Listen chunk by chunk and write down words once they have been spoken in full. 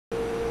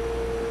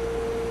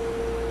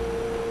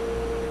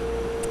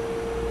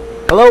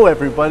Hello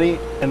everybody,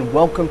 and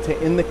welcome to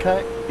In the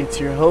Cut. It's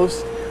your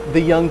host,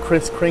 the young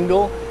Chris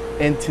Kringle,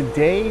 and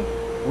today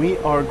we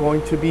are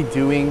going to be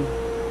doing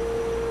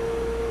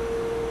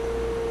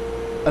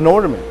an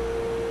ornament.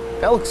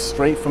 That looks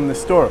straight from the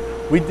store.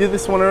 We did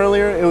this one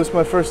earlier. It was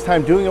my first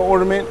time doing an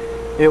ornament.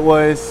 It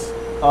was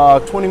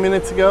 20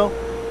 minutes ago.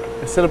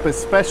 I set up a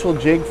special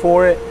jig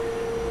for it,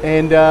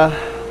 and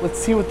let's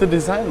see what the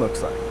design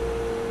looks like.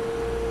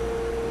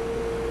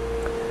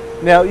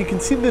 Now you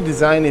can see the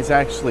design is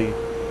actually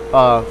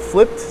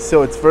flipped,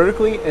 so it's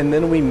vertically, and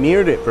then we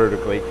mirrored it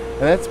vertically,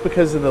 and that's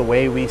because of the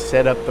way we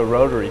set up the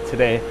rotary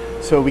today,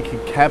 so we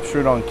could capture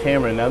it on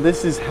camera. Now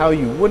this is how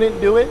you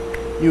wouldn't do it.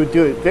 You would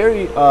do it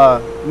very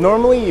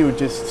normally you would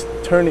just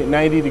turn it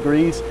 90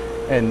 degrees,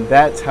 and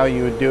that's how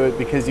you would do it,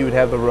 because you would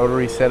have the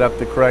rotary set up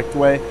the correct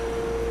way,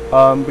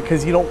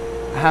 because you don't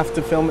have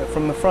to film it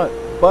from the front.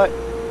 But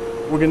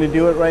we're going to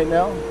do it right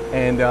now,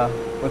 and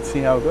let's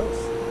see how it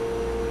goes.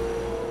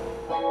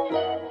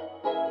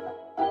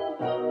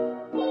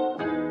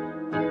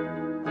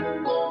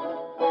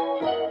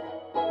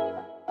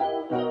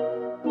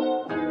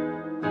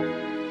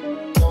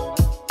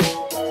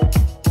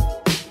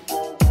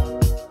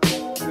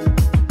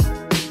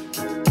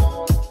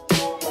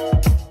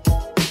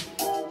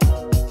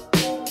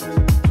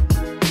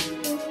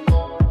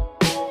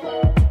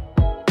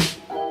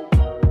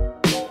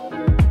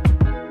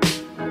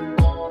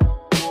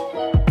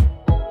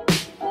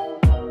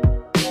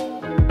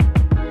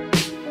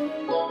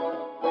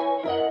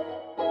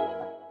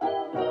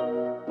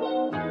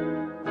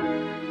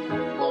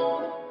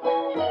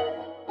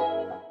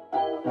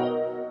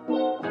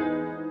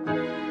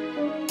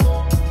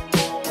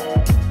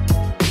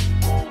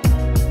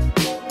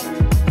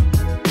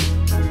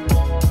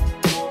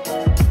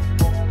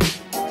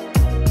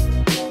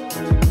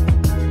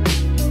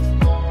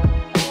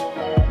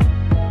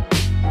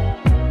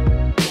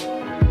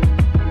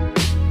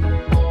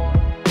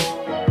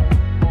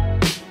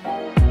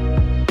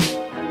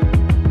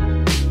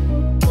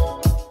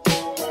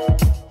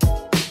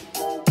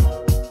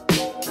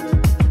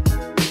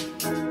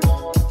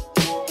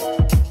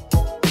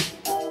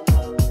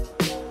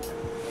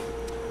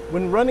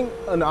 When running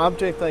an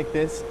object like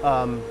this,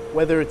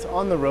 whether it's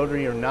on the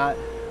rotary or not,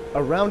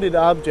 a rounded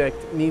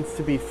object needs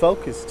to be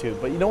focused to,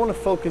 but you don't want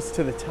to focus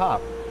to the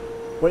top.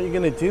 What you're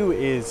going to do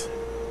is,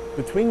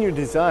 between your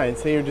design,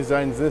 say your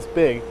design's this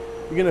big,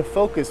 you're going to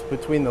focus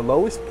between the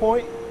lowest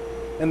point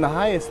and the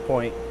highest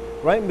point,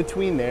 right in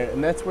between there,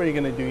 and that's where you're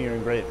going to do your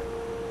engraving.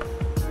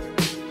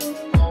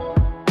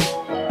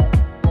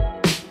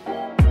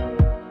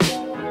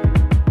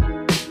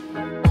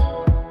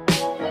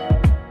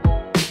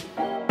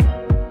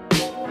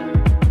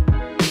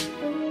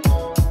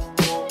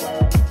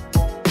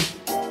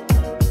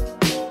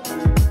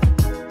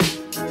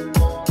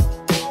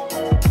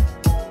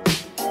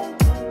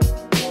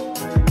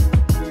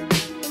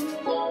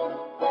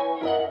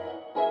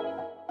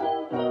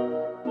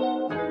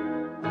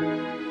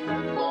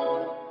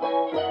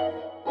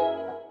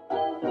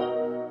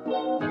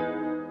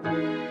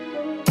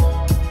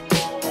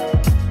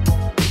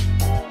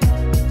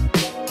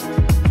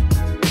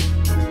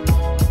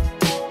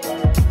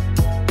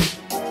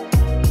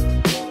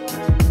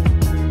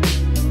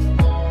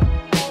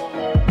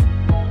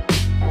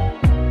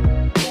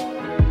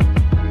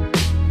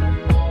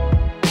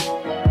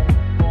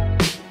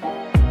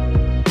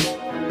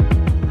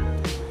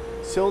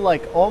 So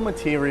like all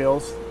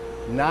materials,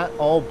 not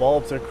all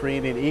bulbs are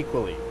created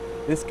equally.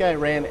 This guy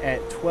ran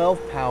at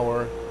 12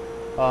 power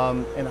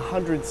and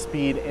 100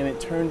 speed, and it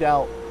turned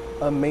out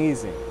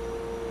amazing.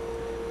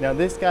 Now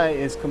this guy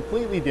is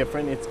completely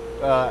different. It's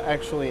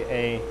actually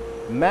a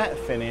matte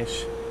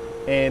finish,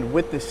 and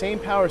with the same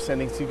power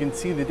settings you can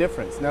see the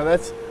difference. Now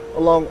that's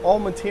along all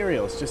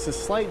materials. Just a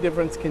slight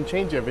difference can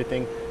change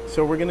everything,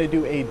 so we're going to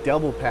do a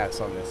double pass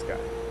on this guy.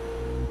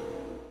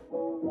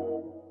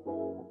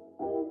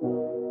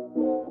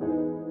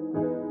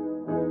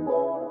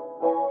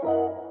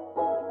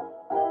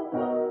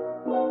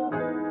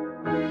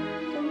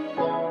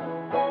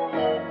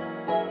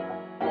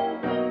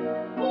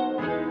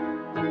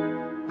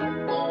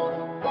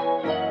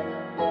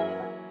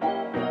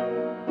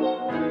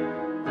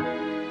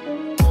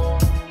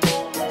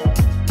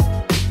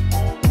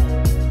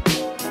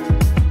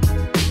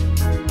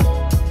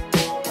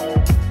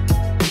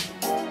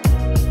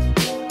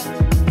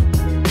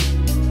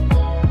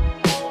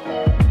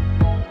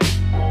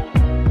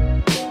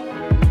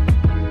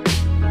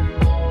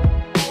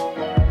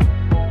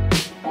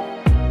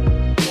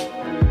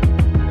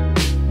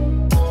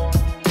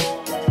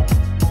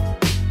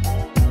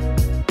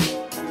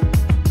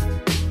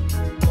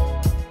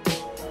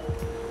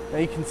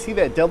 You can see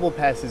that double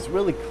pass is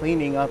really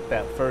cleaning up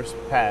that first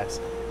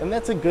pass, and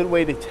that's a good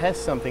way to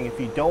test something if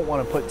you don't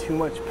want to put too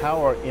much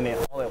power in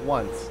it all at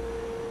once.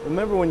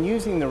 Remember, when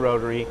using the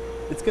rotary,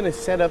 it's going to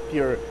set up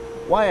your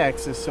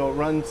y-axis so it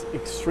runs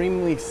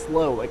extremely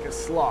slow, like a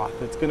sloth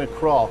that's going to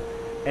crawl.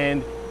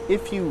 And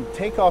if you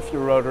take off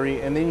your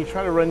rotary and then you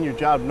try to run your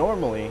job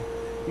normally,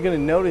 you're going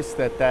to notice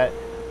that that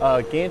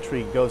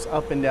gantry goes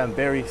up and down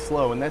very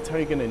slow, and that's how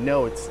you're going to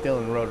know it's still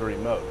in rotary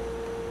mode.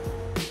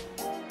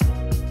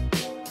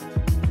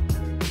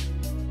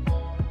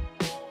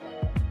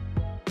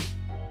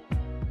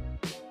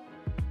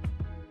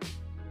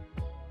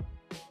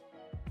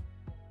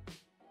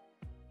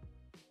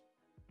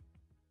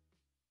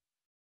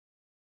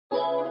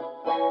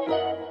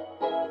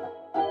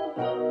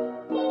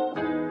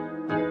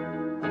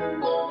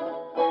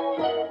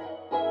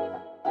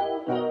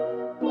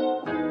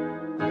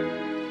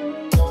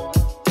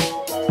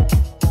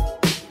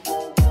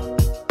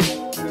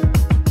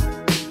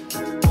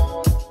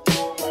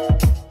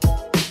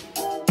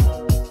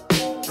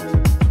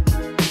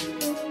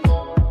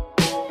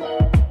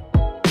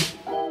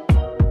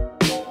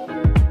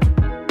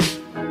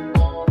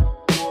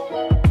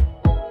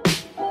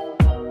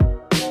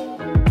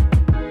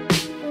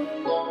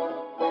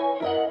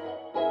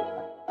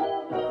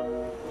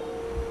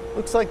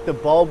 Looks like the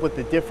bulb with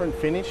the different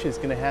finish is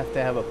going to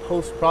have a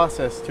post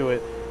process to it,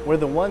 where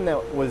the one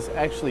that was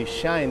actually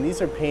shine,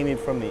 these are painted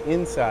from the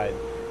inside,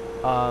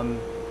 and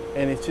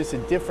it's just a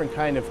different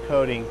kind of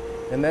coating,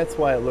 and that's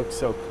why it looks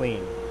so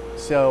clean.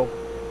 So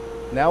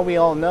now we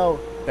all know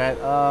that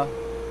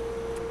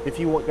if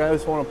you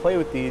guys want to play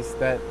with these,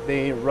 that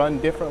they run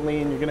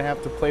differently, and you're going to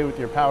have to play with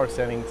your power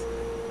settings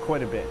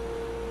quite a bit.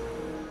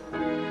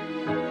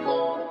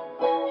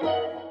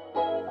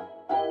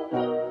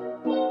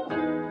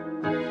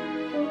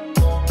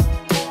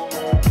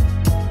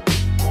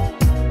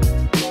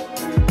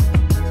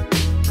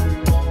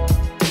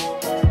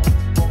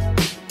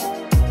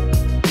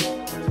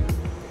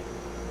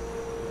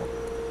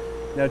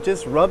 Now,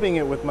 just rubbing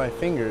it with my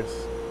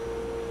fingers,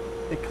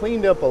 it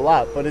cleaned up a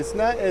lot, but it's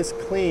not as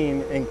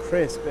clean and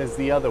crisp as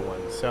the other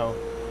one. So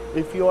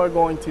if you are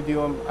going to do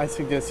them, I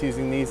suggest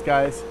using these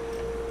guys.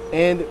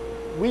 And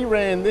we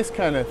ran this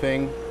kind of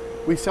thing.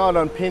 We saw it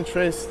on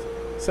Pinterest.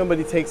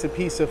 Somebody takes a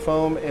piece of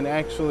foam and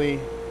actually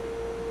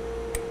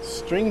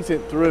strings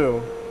it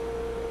through,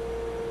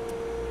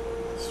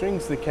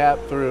 strings the cap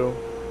through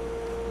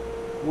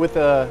with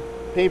a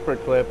paper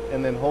clip,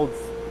 and then holds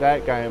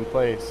that guy in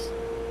place.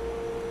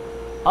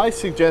 I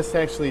suggest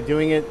actually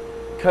doing it,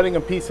 cutting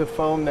a piece of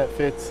foam that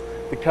fits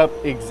the cup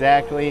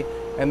exactly,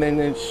 and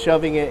then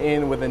shoving it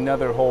in with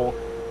another hole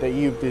that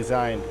you've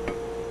designed.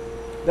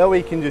 That way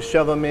you can just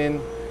shove them in.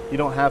 You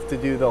don't have to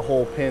do the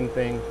whole pin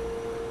thing.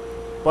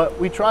 But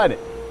we tried it.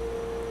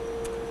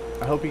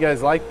 I hope you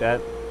guys liked that.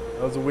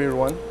 That was a weird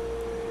one.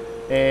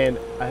 And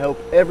I hope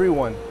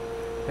everyone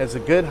has a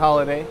good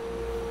holiday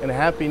and a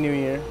happy new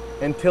year.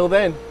 Until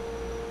then,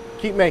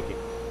 keep making.